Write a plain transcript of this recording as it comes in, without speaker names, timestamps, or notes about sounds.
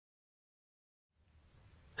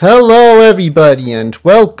Hello everybody and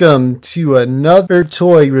welcome to another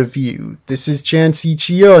toy review. This is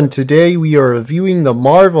ChanceIchio's and today we are reviewing the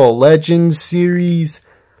Marvel Legends series,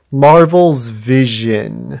 Marvel's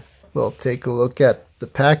Vision. We'll take a look at the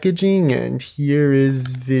packaging and here is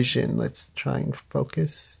Vision. Let's try and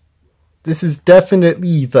focus. This is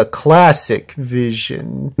definitely the classic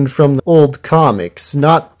Vision from the old comics,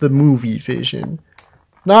 not the movie Vision.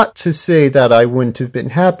 Not to say that I wouldn't have been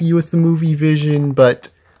happy with the movie Vision, but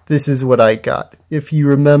this is what I got. If you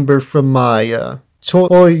remember from my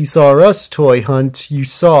Toys R Us toy hunt, you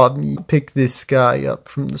saw me pick this guy up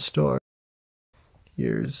from the store.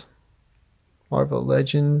 Here's Marvel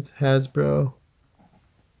Legends, Hasbro.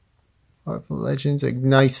 Marvel Legends, a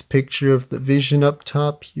nice picture of the Vision up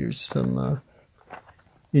top. Here's some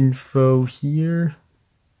info here.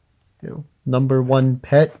 #1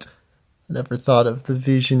 pet. I never thought of the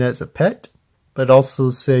Vision as a pet. But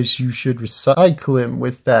also says you should recycle him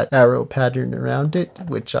with that arrow pattern around it,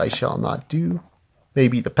 which I shall not do.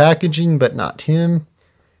 Maybe the packaging, but not him.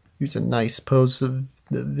 Here's a nice pose of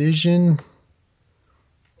the Vision.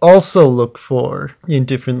 Also look for in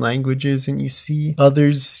different languages, and you see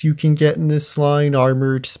others you can get in this line: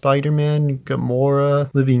 Armored Spider-Man, Gamora,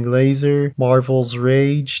 Living Laser, Marvel's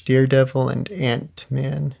Rage, Daredevil, and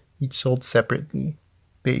Ant-Man, each sold separately.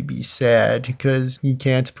 Baby sad because he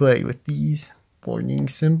can't play with these. Warning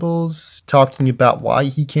symbols talking about why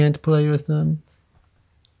he can't play with them.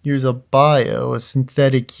 Here's a bio. A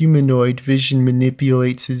synthetic humanoid. Vision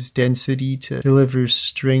manipulates his density to deliver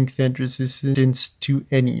strength and resistance to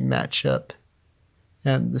any matchup.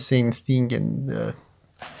 And the same thing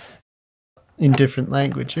in different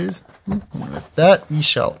languages. With that, we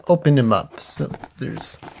shall open him up. So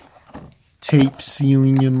there's tape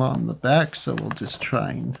sealing him on the back, so we'll just try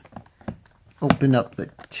and open up the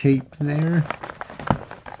tape there.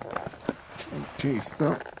 Okay,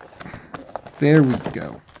 so there we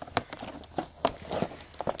go.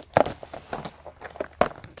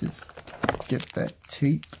 Just get that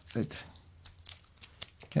tape that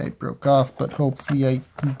guy broke off, but hopefully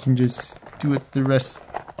we can just do it the rest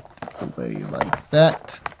of the way like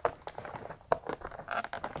that.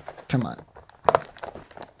 Come on.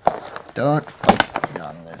 Don't fight me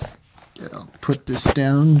on this. I'll put this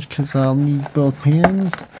down because I'll need both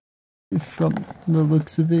hands from the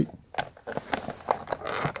looks of it.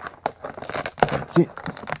 That's it.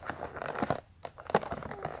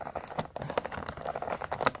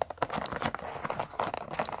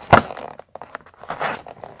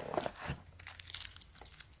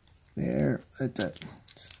 There,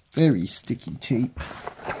 that's very sticky tape.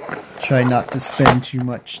 Try not to spend too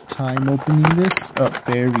much time opening this. Oh,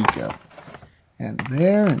 there we go. And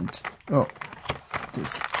there, and oh,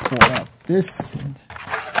 just pull out this, and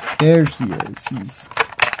there he is. He's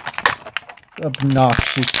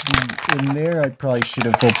obnoxiously in there. I probably should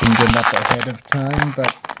have opened him up ahead of time,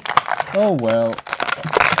 but oh well.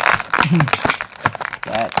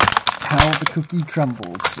 That's how the cookie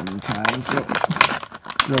crumbles sometimes. So,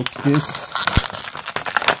 broke this.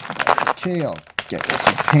 That's okay, I'll get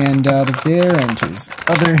his hand out of there, and his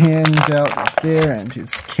other hand out of there, and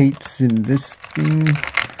his cape's in this thing.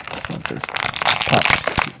 So just pop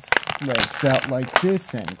his legs out like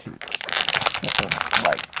this, and his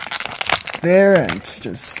like there, and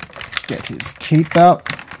just get his cape out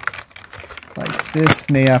like this.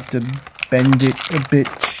 May have to bend it a bit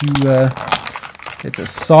to it's a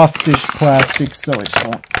softish plastic, so it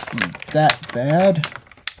won't be that bad.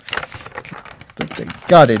 But they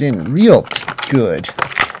got it in real good.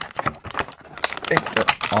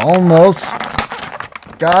 Almost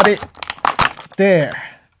got it. There.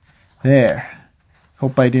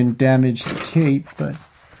 Hope I didn't damage the tape, but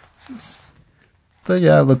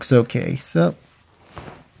yeah, it looks okay. So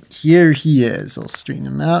here he is. I'll straighten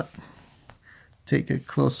him out. Take a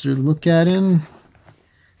closer look at him.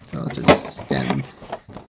 I'll just stand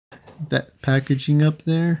that packaging up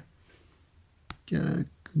there. Get a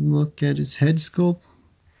look at his head sculpt.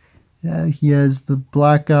 Yeah, he has the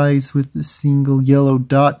black eyes with the single yellow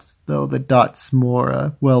dots, though the dots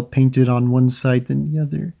more well painted on one side than the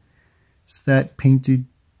other. It's that painted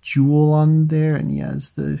jewel on there, and he has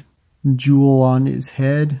the jewel on his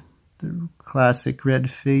head, the classic red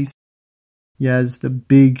face. He has the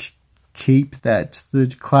big cape that the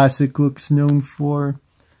classic look's known for.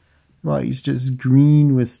 Well, he's just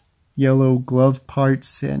green with yellow glove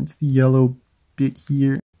parts and the yellow bit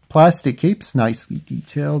here. Plastic cape's nicely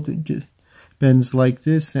detailed. It just bends like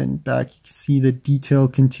this, and back you can see the detail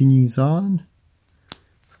continues on.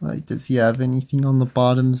 Like, does he have anything on the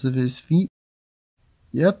bottoms of his feet?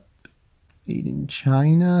 Yep. Made in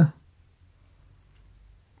China.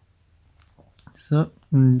 So,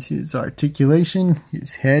 and his articulation,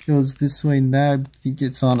 his head goes this way and that. I think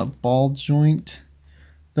it's on a ball joint.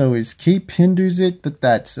 Though his cape hinders it, but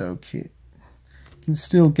that's okay. You can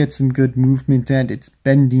still get some good movement, and its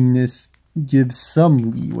bendiness gives some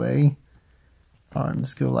leeway.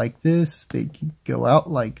 Arms go like this, they can go out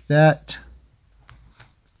like that.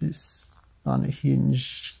 This on a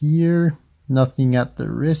hinge here. Nothing at the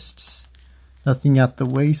wrists, nothing at the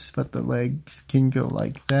waist, but the legs can go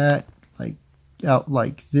like that, like out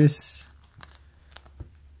like this.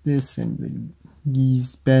 This, and the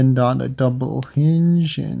knees bend on a double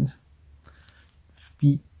hinge, and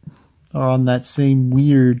feet are on that same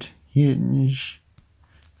weird hinge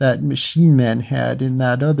that Machine Man had in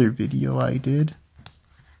that other video I did.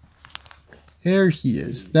 There he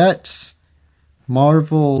is. That's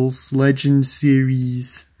Marvel's Legend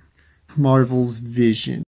Series, Marvel's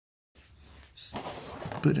Vision. Just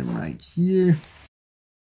put him right here.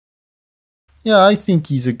 Yeah, I think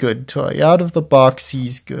he's a good toy. Out of the box,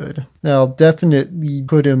 he's good. I'll definitely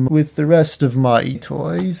put him with the rest of my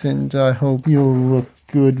toys, and I hope he'll look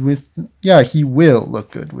good with... Yeah, he will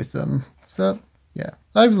look good with them. So, yeah,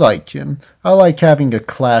 I like him. I like having a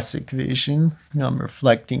classic Vision. I'm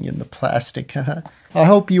reflecting in the plastic. I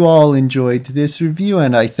hope you all enjoyed this review,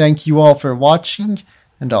 and I thank you all for watching,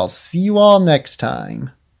 and I'll see you all next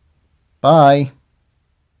time. Bye.